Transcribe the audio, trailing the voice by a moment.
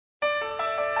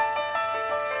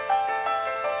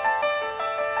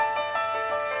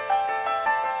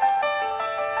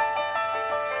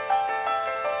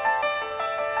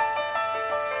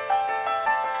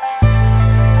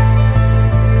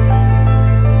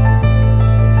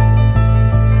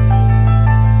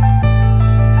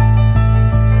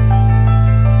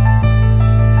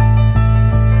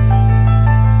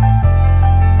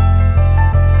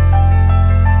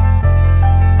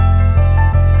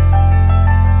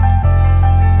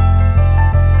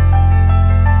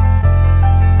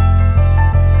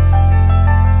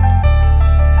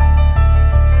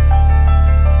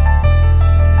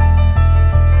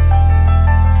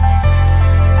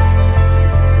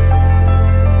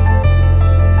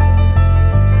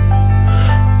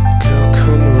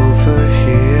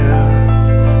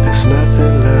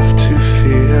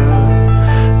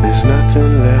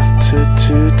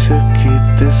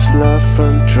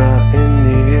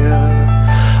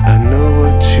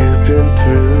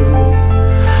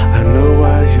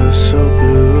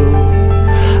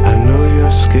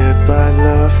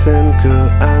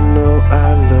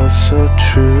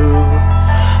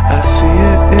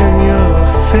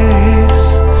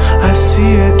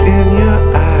see it in your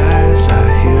eyes, I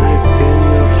hear it in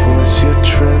your voice. You're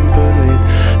trembling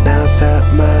now that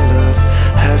my love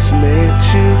has made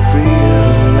you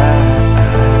realize.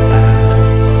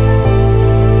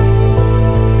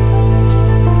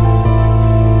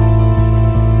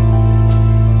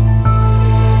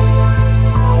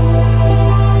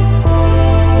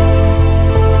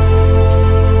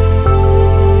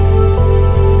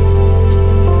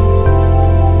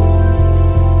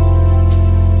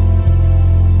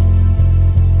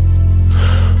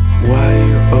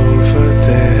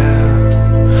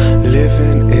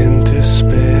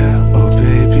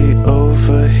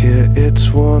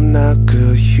 Now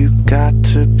girl, you got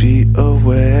to be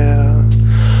aware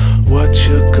what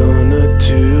you're gonna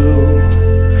do.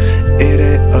 It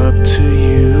ain't up to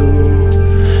you.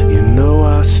 You know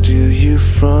I'll steal you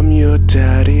from your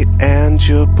daddy and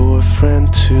your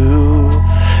boyfriend too.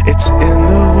 It's in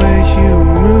the way you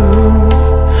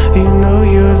move. You know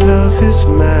your love is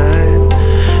mine.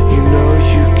 You know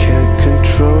you can't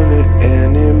control it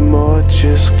anymore.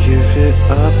 Just give it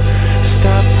up.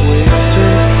 Stop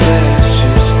wasting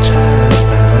precious time.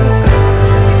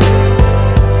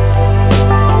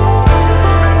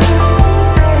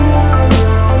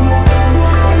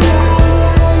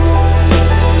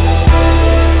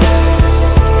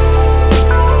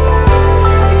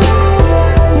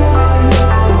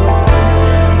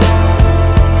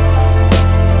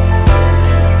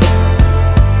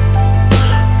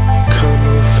 Come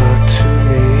over to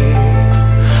me.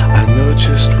 I know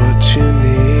just what you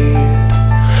need.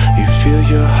 You feel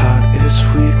your heart is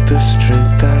weak, the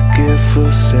strength I give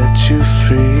will set you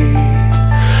free.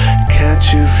 Can't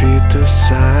you read the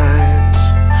signs?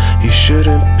 You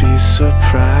shouldn't be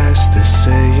surprised. They're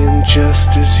saying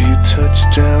just as you touch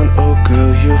down, oh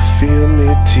girl, you'll feel me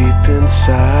deep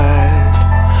inside.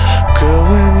 Girl,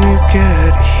 when you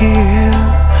get here,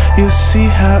 you'll see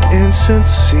how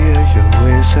insincere your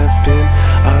ways have been.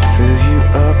 I'll fill you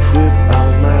up with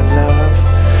all my love.